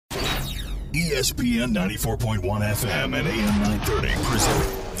ESPN 94.1 FM and AM 930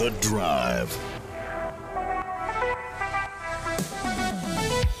 present The Drive.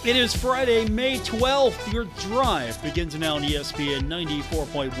 It is Friday, May 12th. Your drive begins now on ESPN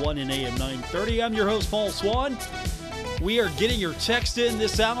 94.1 and AM 930. I'm your host, Paul Swann. We are getting your text in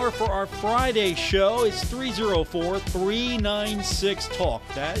this hour for our Friday show. It's 304-396-TALK.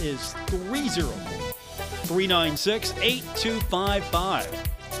 That is 304-396-8255.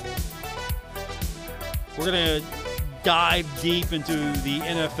 We're going to dive deep into the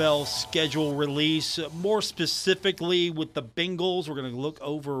NFL schedule release. More specifically with the Bengals, we're going to look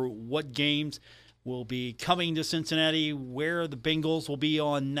over what games will be coming to Cincinnati, where the Bengals will be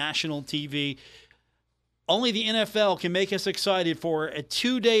on national TV. Only the NFL can make us excited for a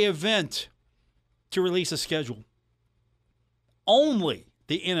two-day event to release a schedule. Only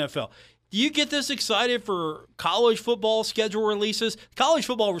the NFL. Do you get this excited for college football schedule releases? College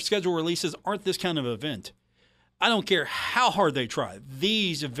football schedule releases aren't this kind of event. I don't care how hard they try.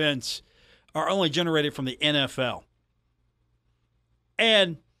 These events are only generated from the NFL.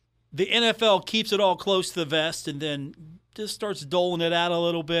 And the NFL keeps it all close to the vest and then just starts doling it out a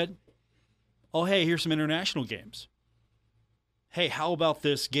little bit. Oh, hey, here's some international games. Hey, how about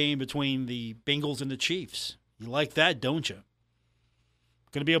this game between the Bengals and the Chiefs? You like that, don't you?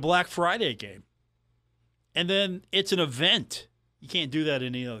 Going to be a Black Friday game. And then it's an event. You can't do that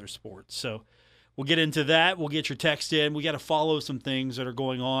in any other sport. So we'll get into that. We'll get your text in. We got to follow some things that are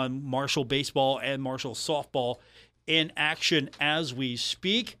going on. Marshall baseball and Marshall softball in action as we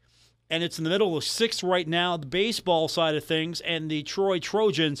speak. And it's in the middle of sixth right now, the baseball side of things. And the Troy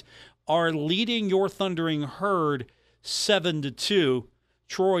Trojans are leading your Thundering Herd 7-2.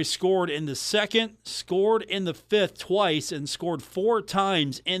 Troy scored in the second, scored in the fifth twice, and scored four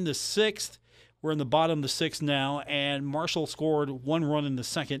times in the sixth. We're in the bottom of the sixth now, and Marshall scored one run in the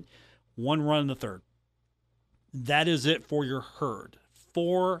second, one run in the third. That is it for your Herd.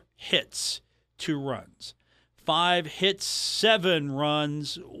 4 hits, 2 runs. 5 hits, 7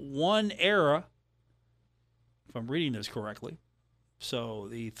 runs, 1 error, if I'm reading this correctly. So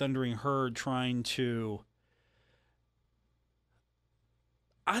the Thundering Herd trying to,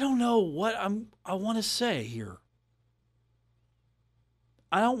 I don't know what I want to say here.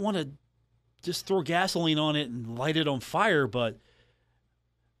 I don't want to just throw gasoline on it and light it on fire, but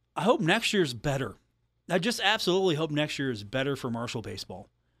I hope next year's better. I just absolutely hope next year is better for Marshall baseball.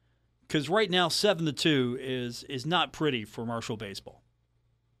 Because right now, 7-2 is not pretty for Marshall baseball.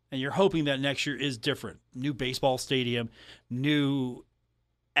 And you're hoping that next year is different. New baseball stadium, new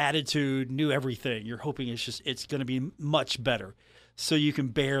attitude, new everything. You're hoping it's going to be much better. So you can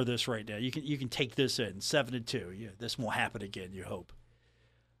bear this right now. You can take this in 7-2. Yeah, this won't happen again, you hope.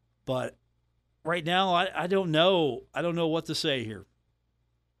 But right now, I don't know. I don't know what to say here.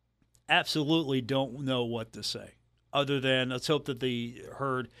 Absolutely don't know what to say. Other than let's hope that the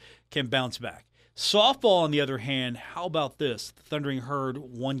Herd can bounce back. Softball, on the other hand, how about this? The Thundering Herd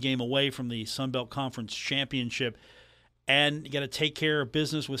 1 game away from the Sun Belt Conference Championship. And you got to take care of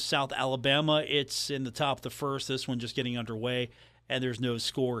business with South Alabama. It's in the top of the first. This one just getting underway. And there's no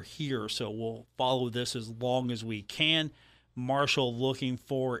score here. So we'll follow this as long as we can. Marshall looking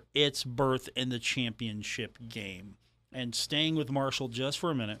for its berth in the championship game. And staying with Marshall just for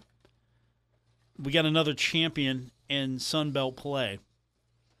a minute, we got another champion in Sun Belt play.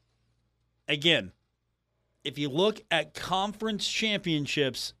 Again, if you look at conference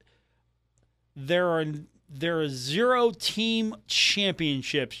championships, there are 0 team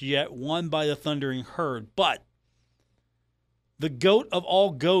championships yet won by the Thundering Herd. But the GOAT of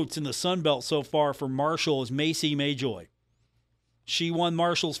all GOATs in the Sun Belt so far for Marshall is Macy Mayjoy. She won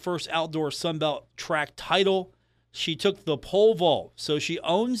Marshall's first outdoor Sun Belt track title. She took the pole vault, so she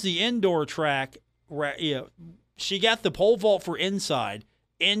owns the indoor track. She got the pole vault for inside,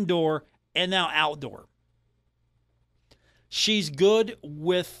 indoor, and now outdoor. She's good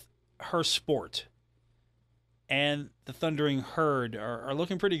with her sport. And the Thundering Herd are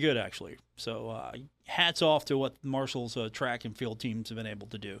looking pretty good, actually. So hats off to what Marshall's track and field teams have been able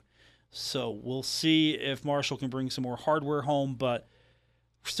to do. So we'll see if Marshall can bring some more hardware home, but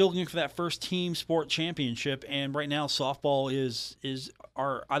we're still looking for that first team sport championship. And right now, softball is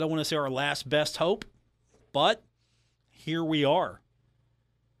our, I don't want to say our last best hope, but here we are.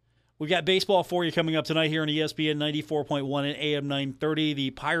 We got baseball for you coming up tonight here on ESPN 94.1 and AM 930.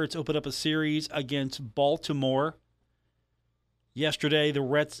 The Pirates open up a series against Baltimore. Yesterday, the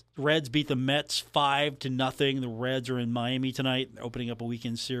Reds beat the Mets 5-0. The Reds are in Miami tonight, opening up a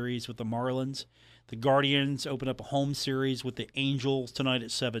weekend series with the Marlins. The Guardians open up a home series with the Angels tonight at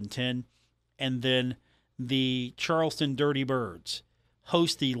 7:10. And then the Charleston Dirty Birds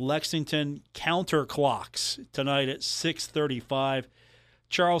host the Lexington Counterclocks tonight at 6:35.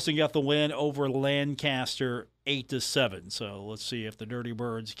 Charleston got the win over Lancaster 8-7. So let's see if the Dirty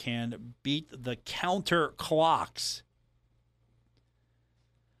Birds can beat the Counterclocks.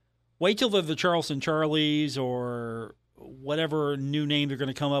 Wait till they're the Charleston Charlies or whatever new name they're going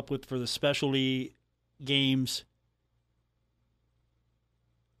to come up with for the specialty games.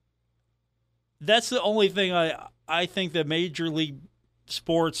 That's the only thing I think that Major League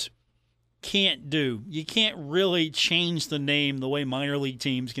Sports can't do. You can't really change the name the way minor league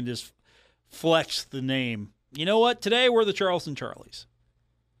teams can just flex the name. You know what? Today we're the Charleston Charlies.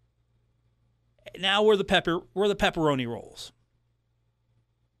 Now we're the pepperoni rolls.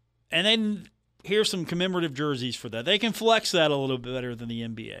 And then here's some commemorative jerseys for that. They can flex that a little bit better than the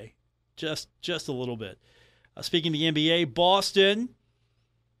NBA. Just a little bit. Speaking of the NBA, Boston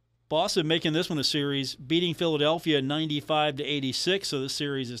making this one a series, beating Philadelphia 95-86, so the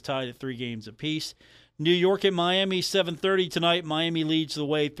series is tied at 3 games apiece. New York at Miami, 7:30 tonight. Miami leads the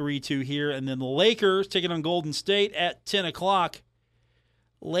way 3-2 here. And then the Lakers taking on Golden State at 10 o'clock.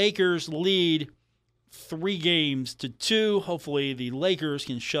 Lakers lead 3-2. Hopefully the Lakers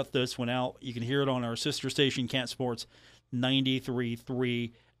can shut this one out. You can hear it on our sister station, Cat Sports,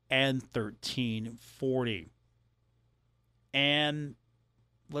 93.3 and 1340. And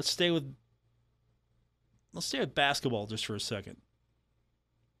let's stay with basketball just for a second.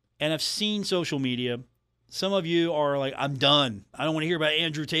 And I've seen social media. Some of you are like, I'm done. I don't want to hear about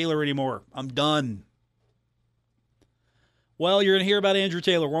Andrew Taylor anymore. I'm done. Well, you're going to hear about Andrew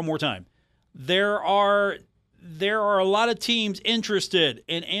Taylor one more time. There are a lot of teams interested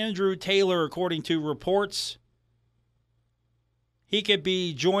in Andrew Taylor, according to reports. He could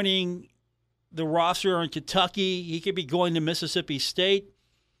be joining the roster in Kentucky. He could be going to Mississippi State.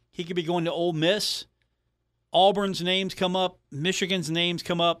 He could be going to Ole Miss. Auburn's names come up. Michigan's names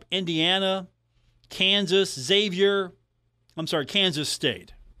come up. Indiana, Kansas State.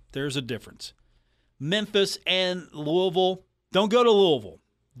 There's a difference. Memphis and Louisville. Don't go to Louisville.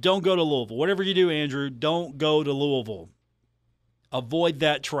 Don't go to Louisville. Whatever you do, Andrew, don't go to Louisville. Avoid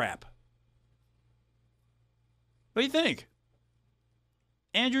that trap. What do you think?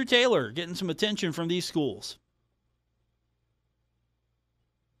 Andrew Taylor getting some attention from these schools.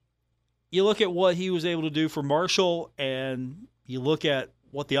 You look at what he was able to do for Marshall, and you look at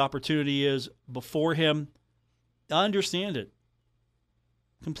what the opportunity is before him. I understand it.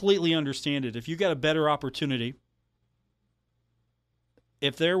 Completely understand it. If you got a better opportunity,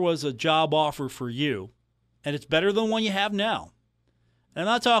 if there was a job offer for you, and it's better than the one you have now. And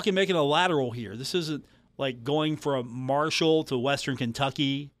I'm not talking making a lateral here. This isn't like going from Marshall to Western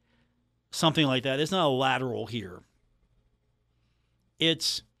Kentucky, something like that. It's not a lateral here.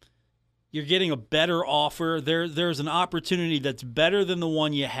 It's you're getting a better offer. There's an opportunity that's better than the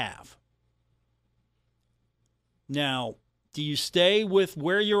one you have. Now, do you stay with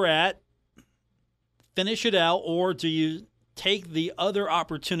where you're at, finish it out, or do you take the other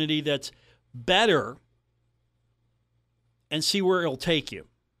opportunity that's better and see where it'll take you?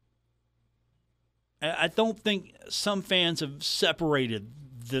 I don't think some fans have separated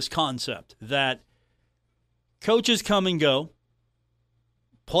this concept that coaches come and go,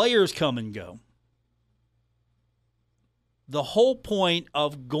 players come and go. The whole point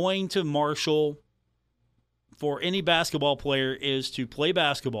of going to Marshall for any basketball player is to play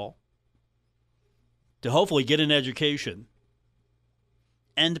basketball, to hopefully get an education,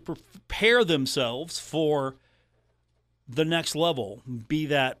 and to prepare themselves for the next level, be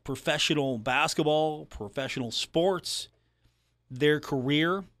that professional basketball, professional sports, their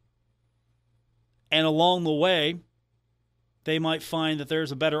career. And along the way, they might find that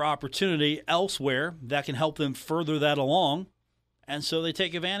there's a better opportunity elsewhere that can help them further that along. And so they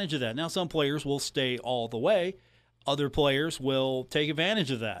take advantage of that. Now, some players will stay all the way. Other players will take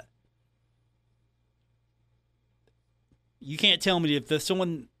advantage of that. You can't tell me if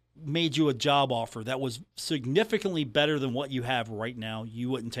someone made you a job offer that was significantly better than what you have right now, you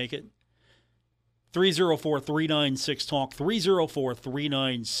wouldn't take it. 304-396-TALK,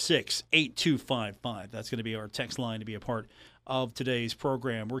 304-396-8255. That's going to be our text line to be a part of today's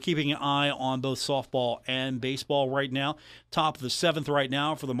program. We're keeping an eye on both softball and baseball right now. Top of the 7th right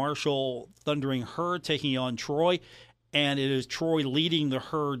now for the Marshall Thundering Herd taking on Troy, and it is Troy leading the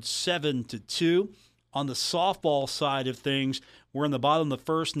Herd 7-2. On the softball side of things, we're in the bottom of the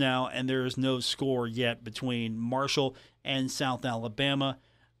first now, and there is no score yet between Marshall and South Alabama.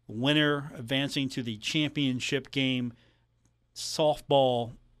 Winner advancing to the championship game.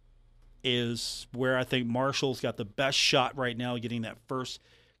 Softball is where I think Marshall's got the best shot right now getting that first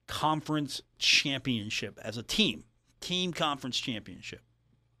conference championship as a team. team conference championship.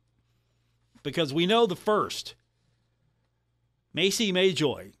 Because we know the first, Macy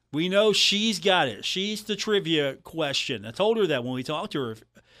Mayjoy, we know she's got it. She's the trivia question. I told her that when we talked to her,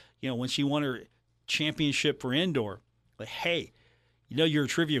 when she won her championship for indoor. Like, hey, you're a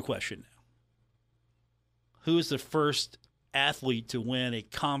trivia question now. Who is the first athlete to win a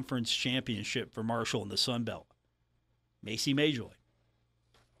conference championship for Marshall in the Sun Belt? Macy Mayjoy.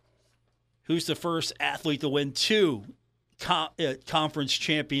 Who's the first athlete to win 2 conference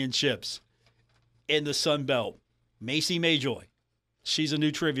championships in the Sun Belt? Macy Mayjoy. She's a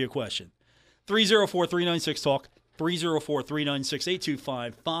new trivia question. 304-396-TALK,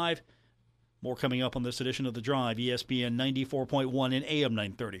 304-396-8255. More coming up on this edition of The Drive, ESPN 94.1 and AM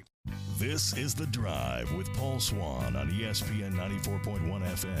 930. This is The Drive with Paul Swann on ESPN 94.1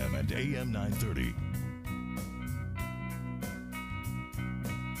 FM and AM 930.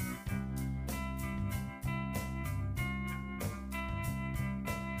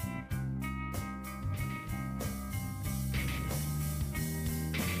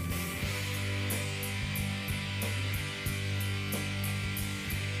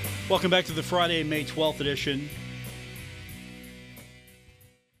 Welcome back to the Friday, May 12th edition.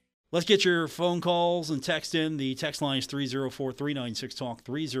 Let's get your phone calls and text in. The text line is 304-396-TALK,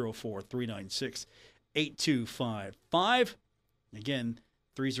 304-396-8255. Again,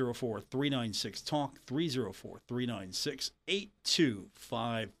 304-396-TALK,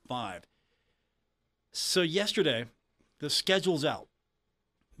 304-396-8255. So yesterday, the schedule's out.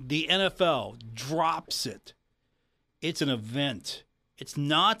 The NFL drops it. It's an event. It's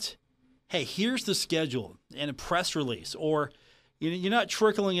not, hey, here's the schedule and a press release, or you're not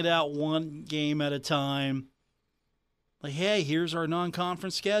trickling it out one game at a time. Like, hey, here's our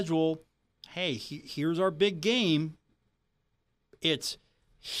non-conference schedule. Hey, here's our big game. It's,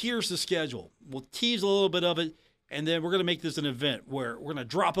 here's the schedule. We'll tease a little bit of it, and then we're going to make this an event where we're going to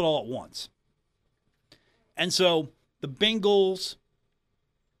drop it all at once. And so the Bengals,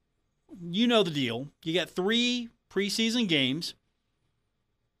 you know the deal. You got 3 preseason games.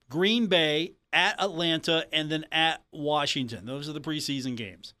 Green Bay, at Atlanta, and then at Washington. Those are the preseason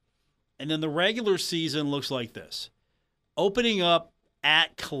games. And then the regular season looks like this. Opening up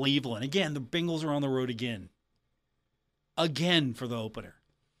at Cleveland. Again, the Bengals are on the road again. Again for the opener.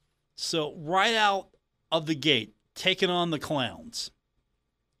 So right out of the gate, taking on the Clowns.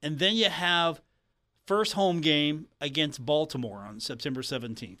 And then you have first home game against Baltimore on September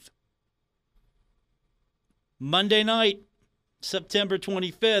 17th. Monday night, September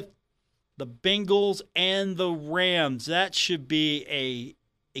 25th, the Bengals and the Rams. That should be a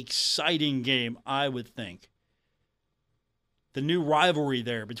exciting game, I would think. The new rivalry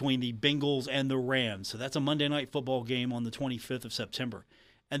there between the Bengals and the Rams. So that's a Monday night football game on the 25th of September.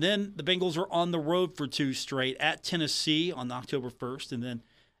 And then the Bengals are on the road for 2 straight, at Tennessee on October 1st, and then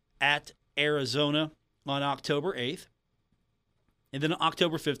at Arizona on October 8th. And then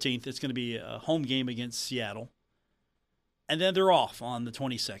October 15th, it's going to be a home game against Seattle. And then they're off on the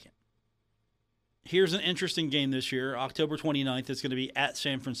 22nd. Here's an interesting game this year. October 29th, it's going to be at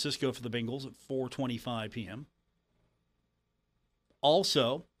San Francisco for the Bengals at 4:25 p.m.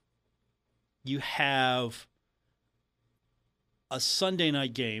 Also, you have a Sunday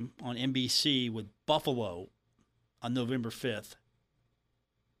night game on NBC with Buffalo on November 5th.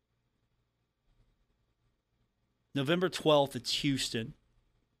 November 12th, it's Houston.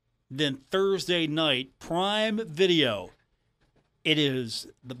 Then Thursday night, Prime Video. It is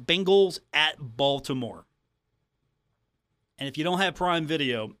the Bengals at Baltimore. And if you don't have Prime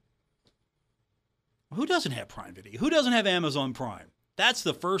Video, who doesn't have Prime Video? Who doesn't have Amazon Prime? That's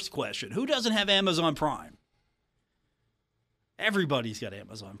the first question. Who doesn't have Amazon Prime? Everybody's got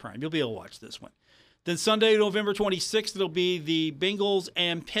Amazon Prime. You'll be able to watch this one. Then Sunday, November 26th, it'll be the Bengals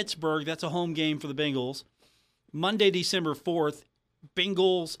and Pittsburgh. That's a home game for the Bengals. Monday, December 4th,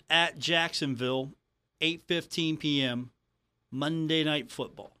 Bengals at Jacksonville, 8:15 p.m., Monday Night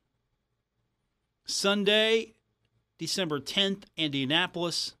Football. Sunday, December 10th,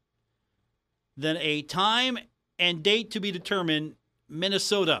 Indianapolis. Then a time and date to be determined,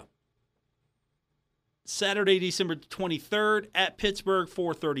 Minnesota. Saturday, December 23rd, at Pittsburgh,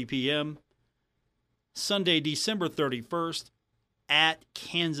 4:30 p.m. Sunday, December 31st, at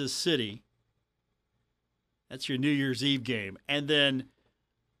Kansas City. That's your New Year's Eve game. And then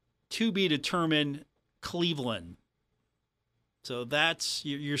to be determined, Cleveland. So that's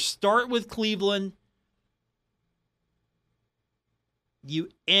your start with Cleveland. You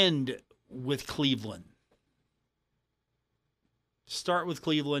end with Cleveland. Start with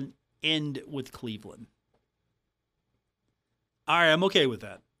Cleveland, end with Cleveland. All right, I'm okay with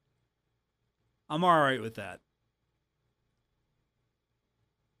that. I'm all right with that.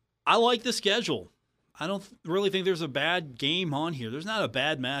 I like the schedule. I don't really think there's a bad game on here. There's not a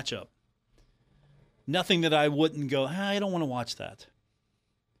bad matchup. Nothing that I wouldn't go, I don't want to watch that.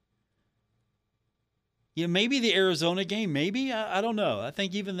 Maybe the Arizona game, maybe. I don't know. I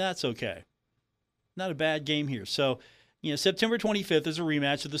think even that's okay. Not a bad game here. So, September 25th is a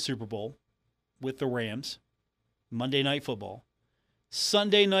rematch of the Super Bowl with the Rams. Monday Night Football.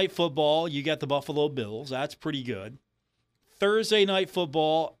 Sunday Night Football, you got the Buffalo Bills. That's pretty good. Thursday Night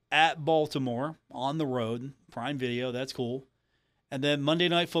Football at Baltimore on the road. Prime Video, that's cool. And then Monday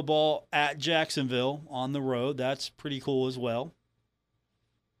Night Football at Jacksonville on the road. That's pretty cool as well.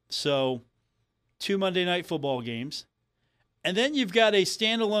 So, 2 Monday Night Football games. And then you've got a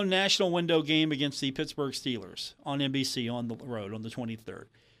standalone national window game against the Pittsburgh Steelers on NBC on the road on the 23rd.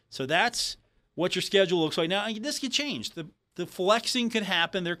 So that's what your schedule looks like. Now, this could change. The flexing could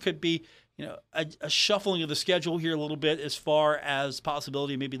happen. There could be a shuffling of the schedule here a little bit as far as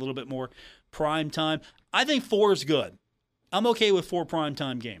possibility, maybe a little bit more prime time. I think 4 is good. I'm okay with 4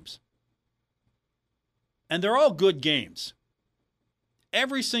 primetime games. And they're all good games.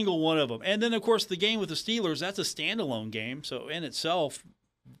 Every single one of them. And then, of course, the game with the Steelers, that's a standalone game. So, in itself,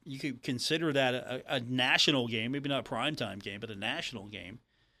 you could consider that a national game. Maybe not a primetime game, but a national game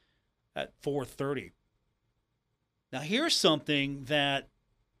at 4:30. Now, here's something that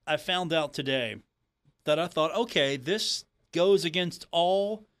I found out today that I thought, okay, this goes against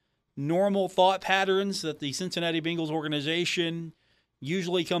all normal thought patterns that the Cincinnati Bengals organization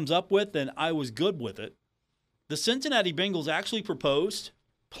usually comes up with, and I was good with it. The Cincinnati Bengals actually proposed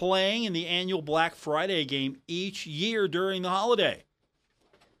playing in the annual Black Friday game each year during the holiday.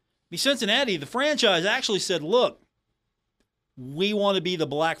 Cincinnati, the franchise, actually said, look, we want to be the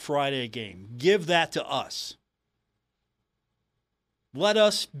Black Friday game. Give that to us. Let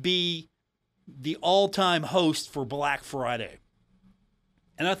us be the all-time host for Black Friday.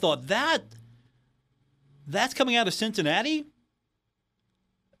 And I thought, that's coming out of Cincinnati?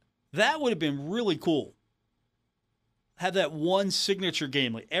 That would have been really cool. Have that one signature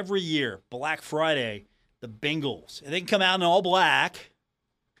game like every year, Black Friday, the Bengals. And they can come out in all black.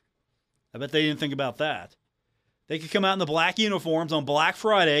 I bet they didn't think about that. They could come out in the black uniforms on Black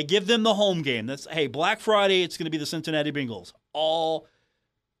Friday, give them the home game. Hey, Black Friday, it's going to be the Cincinnati Bengals all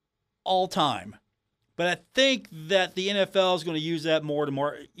time. But I think that the NFL is going to use that more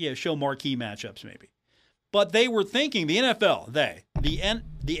to show marquee matchups maybe. But they were thinking, the NFL, the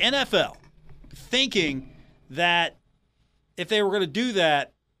NFL, thinking that if they were going to do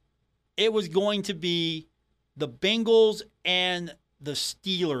that, it was going to be the Bengals and the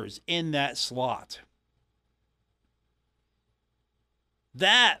Steelers in that slot.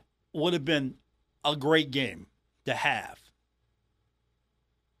 That would have been a great game to have.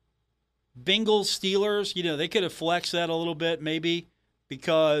 Bengals, Steelers, they could have flexed that a little bit maybe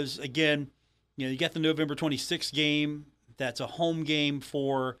because, again, you got the November 26th game. That's a home game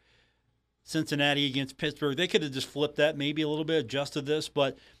for Cincinnati against Pittsburgh. They could have just flipped that maybe a little bit, adjusted this,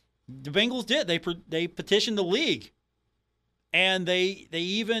 but the Bengals did. They petitioned the league, and they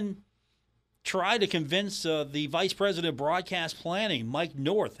even tried to convince the vice president of broadcast planning, Mike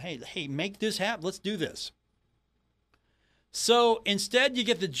North, hey, make this happen. Let's do this. So instead, you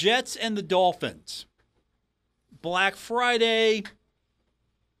get the Jets and the Dolphins. Black Friday,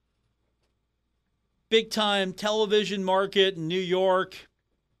 big-time television market in New York.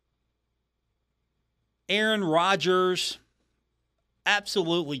 Aaron Rodgers,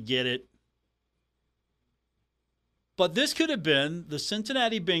 absolutely get it. But this could have been the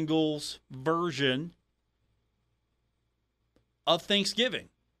Cincinnati Bengals version of Thanksgiving.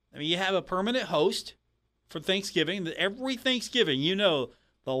 I mean, you have a permanent host for Thanksgiving. Every Thanksgiving, the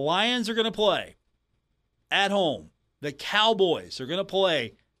Lions are going to play at home. The Cowboys are going to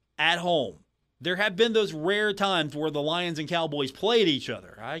play at home. There have been those rare times where the Lions and Cowboys played each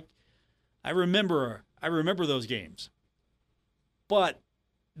other. I remember those games. But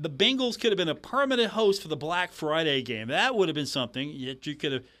the Bengals could have been a permanent host for the Black Friday game. That would have been something that you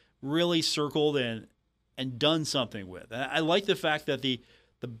could have really circled and done something with. I like the fact that the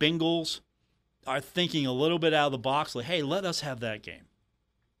Bengals are thinking a little bit out of the box, like, hey, let us have that game.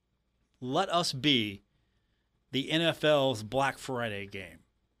 Let us be the NFL's Black Friday game.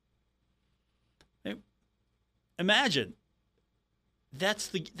 Imagine, that's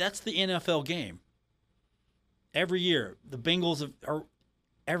the NFL game. Every year, the Bengals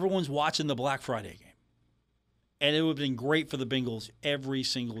everyone's watching the Black Friday game. And it would have been great for the Bengals every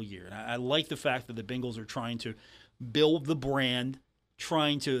single year. And I like the fact that the Bengals are trying to build the brand,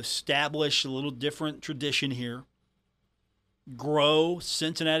 trying to establish a little different tradition here, grow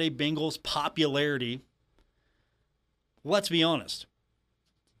Cincinnati Bengals popularity. Let's be honest.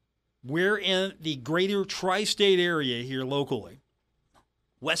 We're in the greater tri-state area here locally.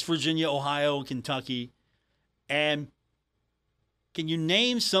 West Virginia, Ohio, Kentucky. And can you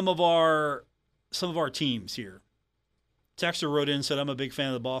name some of our teams here? Texter wrote in and said, I'm a big fan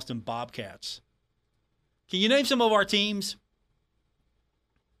of the Boston Bobcats. Can you name some of our teams?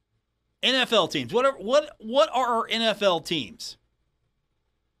 NFL teams. What are our NFL teams?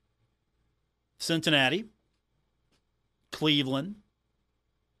 Cincinnati, Cleveland,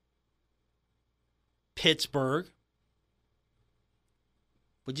 Pittsburgh.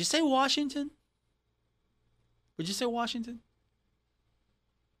 Would you say Washington? Would you say Washington?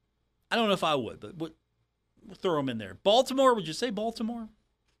 I don't know if I would, but we'll throw them in there. Baltimore, would you say Baltimore?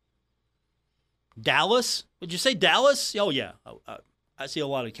 Dallas, would you say Dallas? Oh, yeah. I see a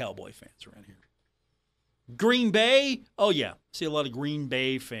lot of Cowboy fans around here. Green Bay, oh, yeah. I see a lot of Green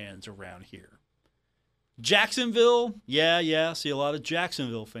Bay fans around here. Jacksonville, yeah. See a lot of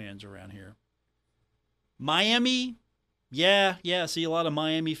Jacksonville fans around here. Miami, yeah. See a lot of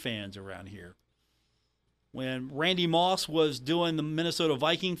Miami fans around here. When Randy Moss was doing the Minnesota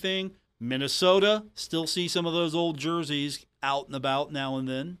Viking thing, Minnesota, still see some of those old jerseys out and about now and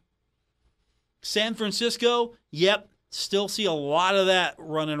then. San Francisco, yep, still see a lot of that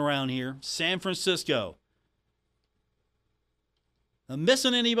running around here. San Francisco. I'm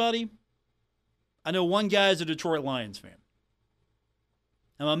missing anybody? I know one guy is a Detroit Lions fan.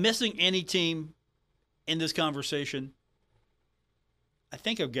 Am I missing any team in this conversation? I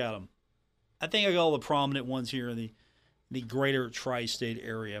think I've got them. I think I got all the prominent ones here in the greater tri-state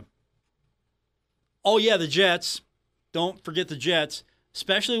area. Oh, yeah, the Jets. Don't forget the Jets,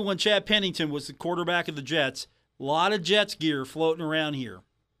 especially when Chad Pennington was the quarterback of the Jets. A lot of Jets gear floating around here.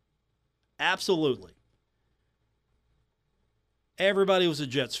 Absolutely. Everybody was a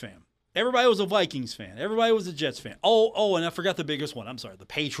Jets fan. Everybody was a Vikings fan. Everybody was a Jets fan. Oh, and I forgot the biggest one. I'm sorry, the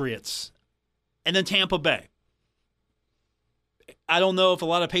Patriots. And then Tampa Bay. I don't know if a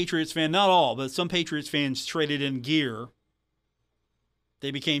lot of Patriots fans, not all, but some Patriots fans traded in gear.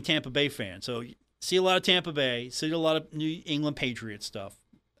 They became Tampa Bay fans. So see a lot of Tampa Bay, see a lot of New England Patriots stuff.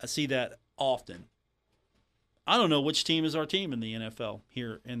 I see that often. I don't know which team is our team in the NFL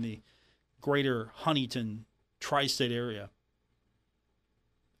here in the greater Huntington tri-state area.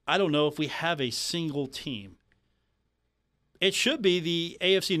 I don't know if we have a single team. It should be the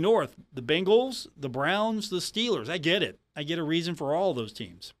AFC North, the Bengals, the Browns, the Steelers. I get it. I get a reason for all of those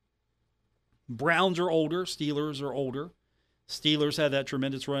teams. Browns are older. Steelers are older. Steelers had that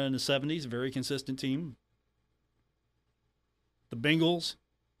tremendous run in the 70s, a very consistent team. The Bengals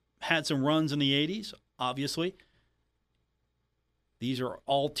had some runs in the 80s, obviously. These are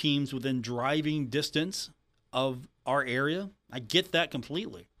all teams within driving distance of our area. I get that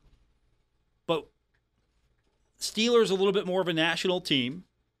completely. But Steelers a little bit more of a national team.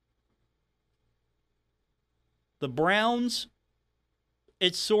 The Browns,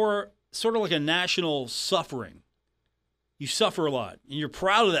 it's sort of like a national suffering. You suffer a lot, and you're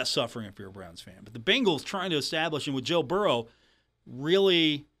proud of that suffering if you're a Browns fan. But the Bengals trying to establish, and with Joe Burrow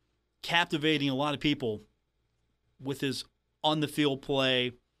really captivating a lot of people with his on-the-field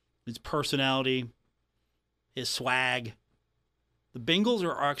play, his personality, his swag. The Bengals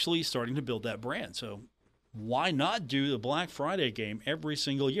are actually starting to build that brand. So why not do the Black Friday game every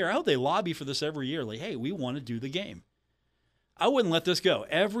single year? I hope they lobby for this every year. Like, hey, we want to do the game. I wouldn't let this go.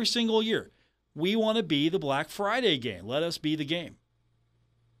 Every single year, we want to be the Black Friday game. Let us be the game.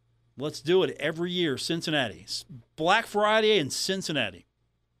 Let's do it every year, Cincinnati. Black Friday in Cincinnati.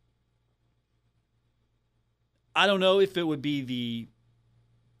 I don't know if it would be the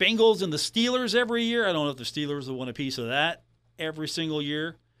Bengals and the Steelers every year. I don't know if the Steelers will want a piece of that every single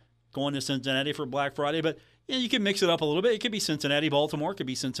year, going to Cincinnati for Black Friday. But you can mix it up a little bit. It could be Cincinnati, Baltimore. It could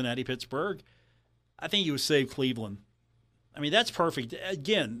be Cincinnati, Pittsburgh. I think you would save Cleveland. I mean, that's perfect.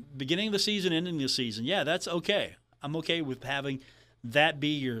 Again, beginning of the season, ending the season. Yeah, that's okay. I'm okay with having that be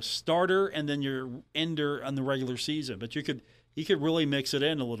your starter and then your ender on the regular season. But you could really mix it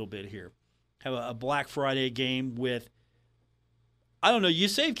in a little bit here. Have a Black Friday game with, I don't know, you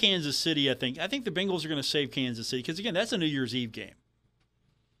save Kansas City, I think. I think the Bengals are going to save Kansas City because, again, that's a New Year's Eve game.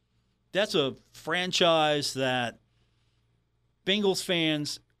 That's a franchise that Bengals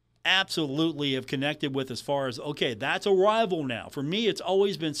fans absolutely have connected with as far as, okay, that's a rival now. For me, it's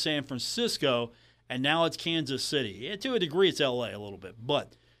always been San Francisco, and now it's Kansas City. Yeah, to a degree, it's L.A. a little bit.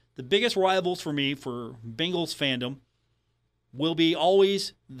 But the biggest rivals for me, for Bengals fandom, will be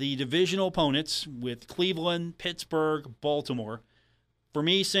always the divisional opponents with Cleveland, Pittsburgh, Baltimore. For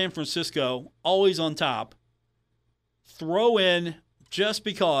me, San Francisco, always on top. Throw in, just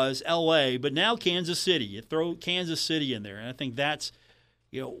because, L.A., but now Kansas City. You throw Kansas City in there, and I think that's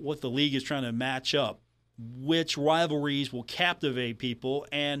what the league is trying to match up, which rivalries will captivate people.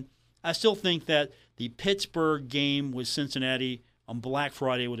 And I still think that the Pittsburgh game with Cincinnati on Black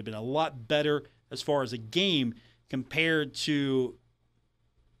Friday would have been a lot better as far as a game compared to,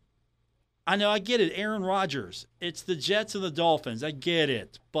 I know, I get it, Aaron Rodgers. It's the Jets and the Dolphins. I get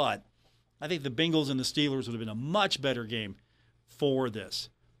it. But I think the Bengals and the Steelers would have been a much better game for this.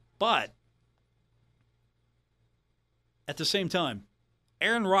 But at the same time,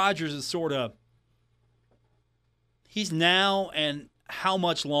 Aaron Rodgers is sort of, he's now and how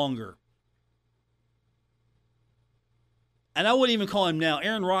much longer? And I wouldn't even call him now.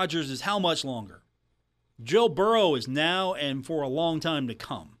 Aaron Rodgers is how much longer? Joe Burrow is now and for a long time to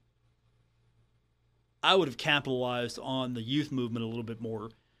come. I would have capitalized on the youth movement a little bit more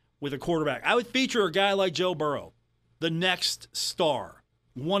with a quarterback. I would feature a guy like Joe Burrow, the next star,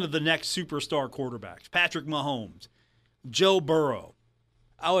 one of the next superstar quarterbacks, Patrick Mahomes, Joe Burrow.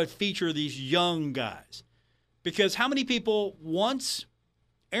 I would feature these young guys. Because how many people, once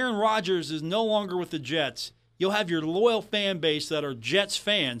Aaron Rodgers is no longer with the Jets, you'll have your loyal fan base that are Jets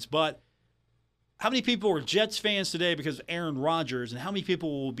fans, but how many people are Jets fans today because of Aaron Rodgers, and how many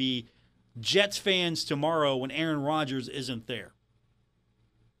people will be Jets fans tomorrow when Aaron Rodgers isn't there?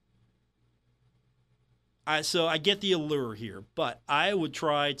 So I get the allure here, but I would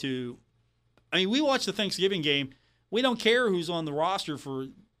try to – I mean, we watch the Thanksgiving game. We don't care who's on the roster for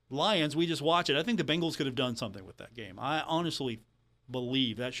Lions. We just watch it. I think the Bengals could have done something with that game. I honestly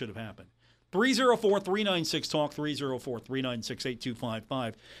believe that should have happened. 304-396-TALK,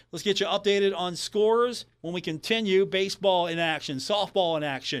 304-396-8255. Let's get you updated on scores when we continue. Baseball in action, softball in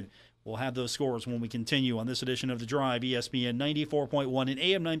action. We'll have those scores when we continue on this edition of The Drive, ESPN 94.1 and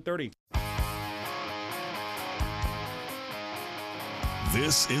AM 930.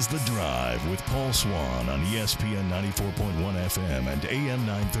 This is The Drive with Paul Swann on ESPN 94.1 FM and AM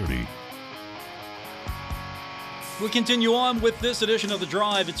 930. We continue on with this edition of The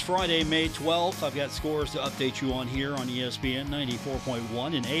Drive. It's Friday, May 12th. I've got scores to update you on here on ESPN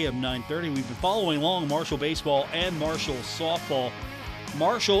 94.1 and AM 930. We've been following along Marshall baseball and Marshall softball.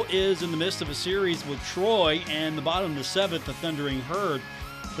 Marshall is in the midst of a series with Troy, and the bottom of the seventh, the Thundering Herd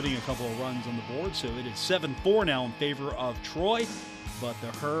putting a couple of runs on the board. So it is 7-4 now in favor of Troy. But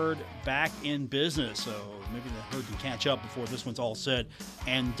the Herd back in business, so maybe the Herd can catch up before this one's all said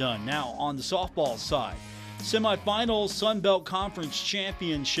and done. Now, on the softball side, semifinals Sun Belt Conference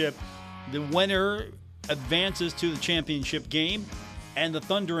Championship. The winner advances to the championship game, and the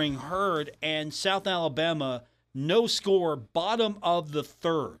Thundering Herd and South Alabama, no score, bottom of the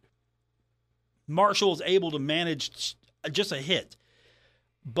third. Marshall is able to manage just a hit,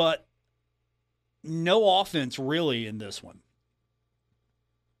 but no offense really in this one.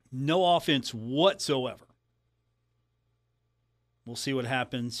 No offense whatsoever. We'll see what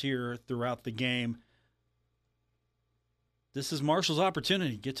happens here throughout the game. This is Marshall's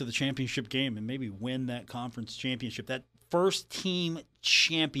opportunity to get to the championship game and maybe win that conference championship, that first team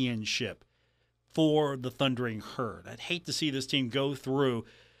championship for the Thundering Herd. I'd hate to see this team go through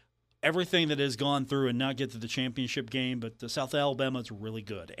everything that has gone through and not get to the championship game, but the South Alabama is really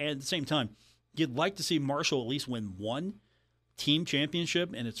good. And at the same time, you'd like to see Marshall at least win one team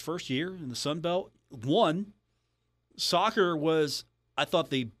championship in its first year in the Sun Belt. One, soccer was, I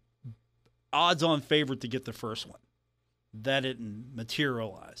thought, the odds-on favorite to get the first one. That didn't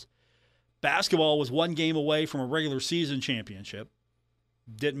materialize. Basketball was one game away from a regular season championship.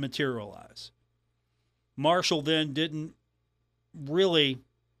 Didn't materialize. Marshall then didn't really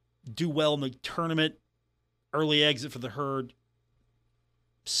do well in the tournament. Early exit for the Herd.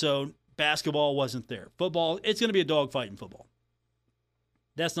 So basketball wasn't there. Football, it's going to be a dogfight in football.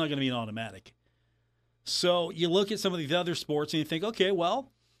 That's not going to be an automatic. So you look at some of these other sports and you think, okay, well,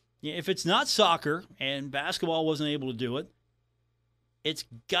 if it's not soccer and basketball wasn't able to do it, it's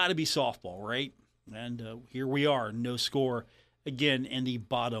got to be softball, right? And here we are, no score, again, in the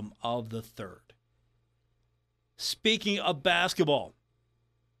bottom of the third. Speaking of basketball,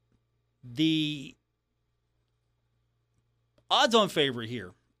 the odds-on favorite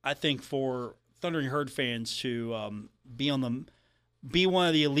here, I think, for Thundering Herd fans to be one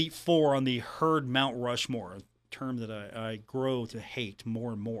of the Elite Four on the Herd Mount Rushmore, a term that I grow to hate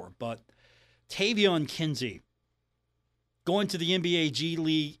more and more. But Tavion Kinsey going to the NBA G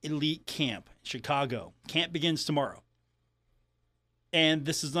League Elite Camp in Chicago. Camp begins tomorrow. And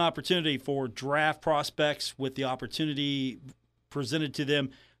this is an opportunity for draft prospects with the opportunity presented to them,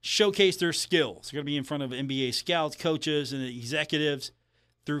 showcase their skills. They're going to be in front of NBA scouts, coaches, and executives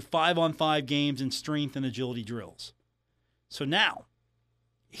through 5-on-5 games and strength and agility drills. So now,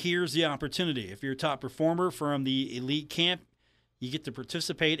 here's the opportunity. If you're a top performer from the elite camp, You get to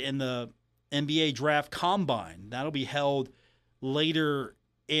participate in the NBA Draft Combine. That'll be held later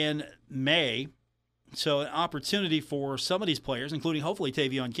in May. So an opportunity for some of these players, including hopefully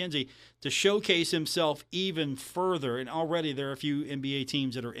Tavion Kinsey, to showcase himself even further. And already there are a few NBA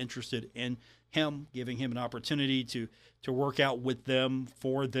teams that are interested in him, giving him an opportunity to work out with them,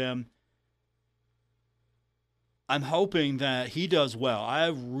 for them. I'm hoping that he does well. I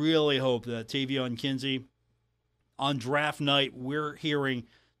really hope that Tavion Kinsey, on draft night, we're hearing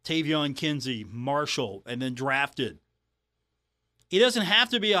Tavion Kinsey, Marshall, and then drafted. He doesn't have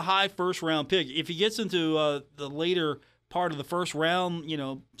to be a high first-round pick. If he gets into the later part of the first round,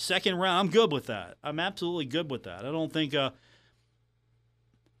 second round, I'm good with that. I'm absolutely good with that. I don't think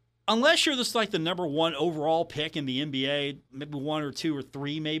unless you're just like the number one overall pick in the NBA, maybe 1 or 2 or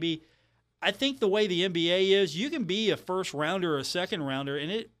 3 maybe, I think the way the NBA is, you can be a first-rounder or a second-rounder,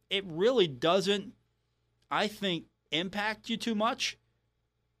 and it really doesn't, I think, impact you too much.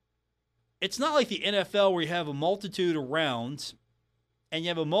 It's not like the NFL where you have a multitude of rounds and you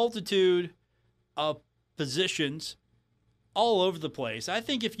have a multitude of positions all over the place. I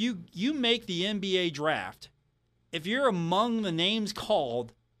think if you make the NBA draft, if you're among the names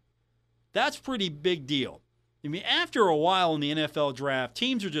called, that's a pretty big deal. I mean, after a while in the NFL draft,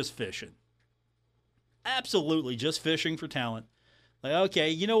 teams are just fishing. Absolutely just fishing for talent. Like, okay,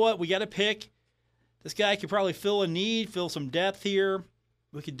 you know what? We got to pick. This guy could probably fill a need, fill some depth here.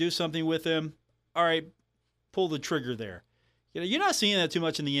 We could do something with him. All right, pull the trigger there. You're not seeing that too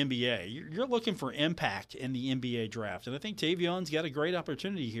much in the NBA. You're looking for impact in the NBA draft. And I think Tavion's got a great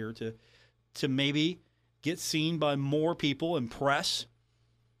opportunity here to maybe get seen by more people, impress,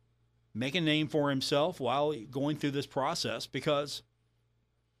 make a name for himself while going through this process, because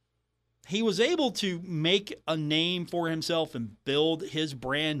he was able to make a name for himself and build his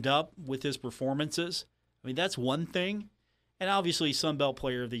brand up with his performances. I mean, that's one thing. And obviously, Sun Belt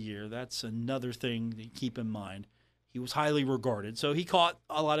Player of the Year, that's another thing to keep in mind. He was highly regarded, so he caught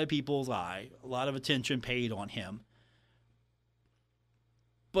a lot of people's eye, a lot of attention paid on him.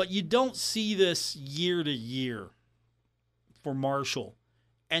 But you don't see this year to year for Marshall.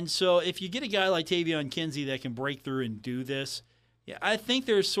 And so if you get a guy like Tavion Kinsey that can break through and do this, yeah, I think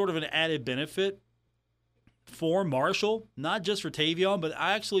there's sort of an added benefit for Marshall, not just for Tavion, but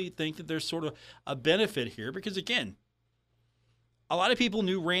I actually think that there's sort of a benefit here because, again, a lot of people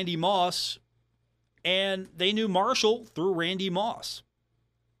knew Randy Moss, and they knew Marshall through Randy Moss.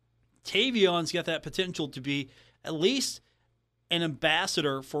 Tavion's got that potential to be at least an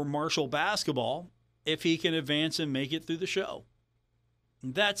ambassador for Marshall basketball if he can advance and make it through the show.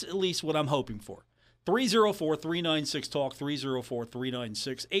 That's at least what I'm hoping for. 304-396-TALK,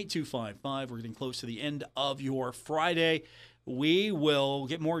 304-396-8255. We're getting close to the end of your Friday. We will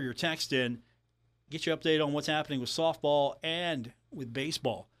get more of your text in, get you updated on what's happening with softball and with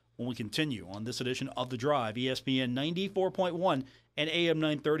baseball when we continue on this edition of The Drive, ESPN 94.1 and AM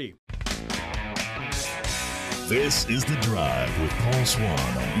 930. This is The Drive with Paul Swann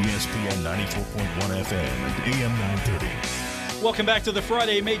on ESPN 94.1 FM and AM 930. Welcome back to the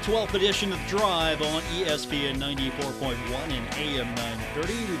Friday, May 12th edition of The Drive on ESPN 94.1 and AM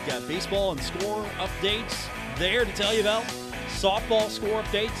 930. We've got baseball and score updates there to tell you about. Softball score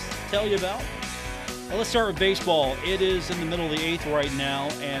updates to tell you about. Well, let's start with baseball. It is in the middle of the 8th right now,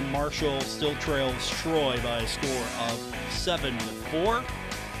 and Marshall still trails Troy by a score of 7-4.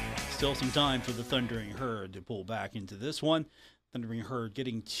 Still some time for the Thundering Herd to pull back into this one. Thundering Herd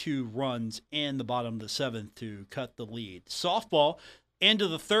getting 2 runs in the bottom of the 7th to cut the lead. Softball, into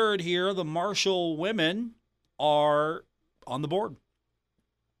the 3rd here. The Marshall women are on the board.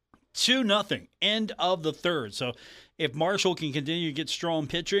 2-0, end of the 3rd. So if Marshall can continue to get strong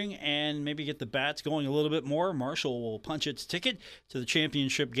pitching and maybe get the bats going a little bit more, Marshall will punch its ticket to the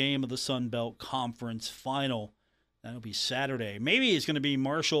championship game of the Sun Belt Conference Final. That'll be Saturday. Maybe it's going to be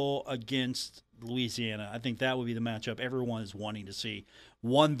Marshall against Louisiana. I think that would be the matchup everyone is wanting to see.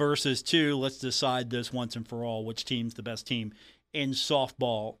 1 versus 2. Let's decide this once and for all, which team's the best team in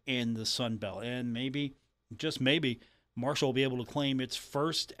softball in the Sun Belt. And maybe, just maybe, Marshall will be able to claim its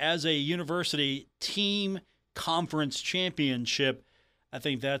first as a university team conference championship. I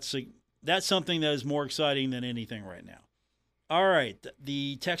think that's something that is more exciting than anything right now. All right,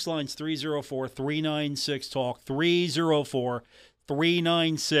 the text line's 304-396-TALK,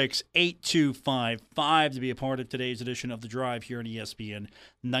 304-396-8255 to be a part of today's edition of The Drive here on ESPN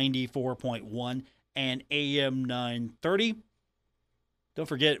 94.1 and AM 930. Don't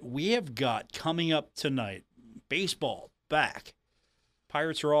forget, we have got coming up tonight, baseball back.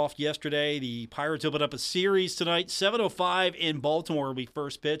 Pirates are off yesterday. The Pirates open up a series tonight. 7:05 in Baltimore will be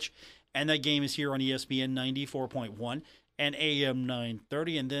first pitch, and that game is here on ESPN 94.1 and AM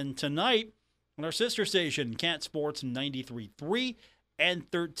 930. And then tonight on our sister station, Cat Sports 93.3 and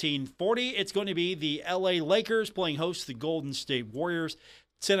 1340, it's going to be the LA Lakers playing host to the Golden State Warriors.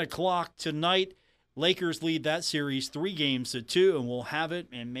 10 o'clock tonight. Lakers lead that series 3-2, and we'll have it,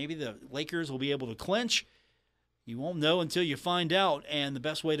 and maybe the Lakers will be able to clinch. You won't know until you find out, and the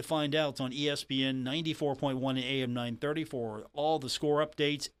best way to find out is on ESPN 94.1 and AM 930 for all the score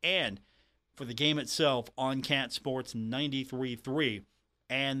updates and for the game itself on Cat Sports 93.3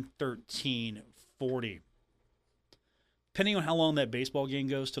 and 1340. Depending on how long that baseball game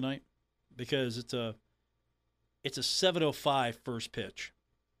goes tonight, because it's a 7:05 first pitch.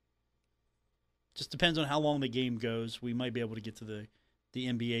 Just depends on how long the game goes. We might be able to get to the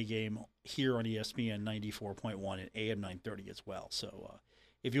NBA game here on ESPN 94.1 and AM 930 as well. So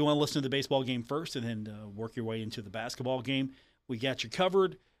if you want to listen to the baseball game first and then work your way into the basketball game, we got you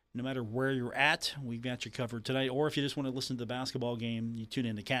covered. No matter where you're at, we've got you covered tonight. Or if you just want to listen to the basketball game, you tune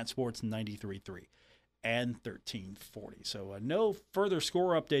in to Cat Sports 93.3 and 1340. So no further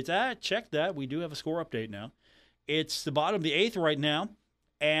score updates. Check that. We do have a score update now. It's the bottom of the 8th right now.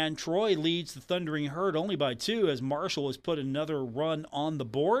 And Troy leads the Thundering Herd only by 2 as Marshall has put another run on the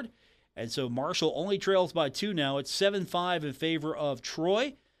board. And so Marshall only trails by 2 now. It's 7-5 in favor of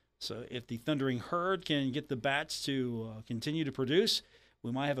Troy. So if the Thundering Herd can get the bats to continue to produce,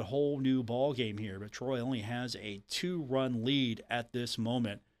 we might have a whole new ball game here. But Troy only has a 2-run lead at this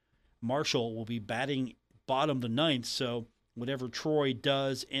moment. Marshall will be batting bottom of the 9th. So whatever Troy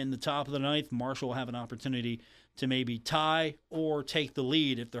does in the top of the 9th, Marshall will have an opportunity to maybe tie or take the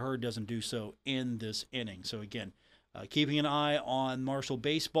lead if the Herd doesn't do so in this inning. So again, keeping an eye on Marshall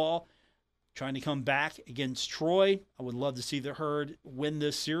baseball, trying to come back against Troy. I would love to see the Herd win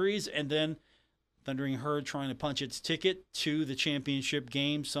this series, and then Thundering Herd trying to punch its ticket to the championship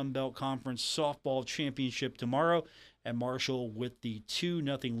game, Sun Belt Conference Softball Championship tomorrow, and Marshall with the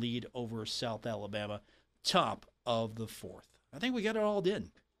 2-0 lead over South Alabama, top of the 4th. I think we got it all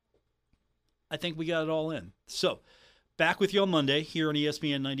in. So, back with you on Monday here on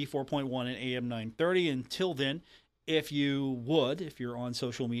ESPN 94.1 and AM 930. Until then, if you're on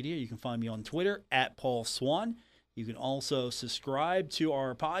social media, you can find me on Twitter at Paul Swann. You can also subscribe to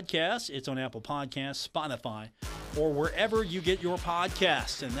our podcast. It's on Apple Podcasts, Spotify, or wherever you get your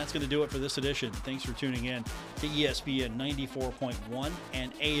podcasts. And that's going to do it for this edition. Thanks for tuning in to ESPN 94.1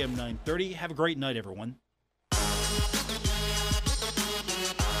 and AM 930. Have a great night, everyone.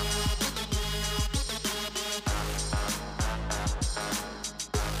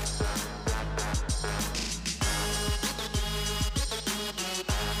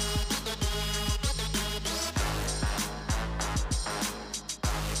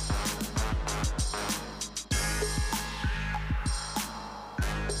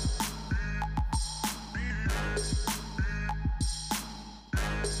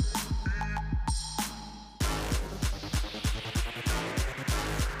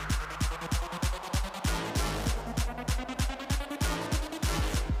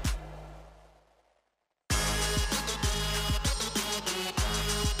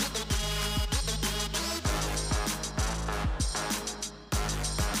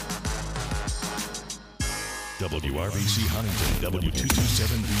 WRBC Huntington,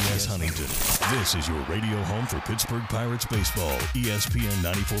 W227BS Huntington. This is your radio home for Pittsburgh Pirates baseball, ESPN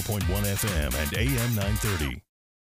 94.1 FM and AM 930.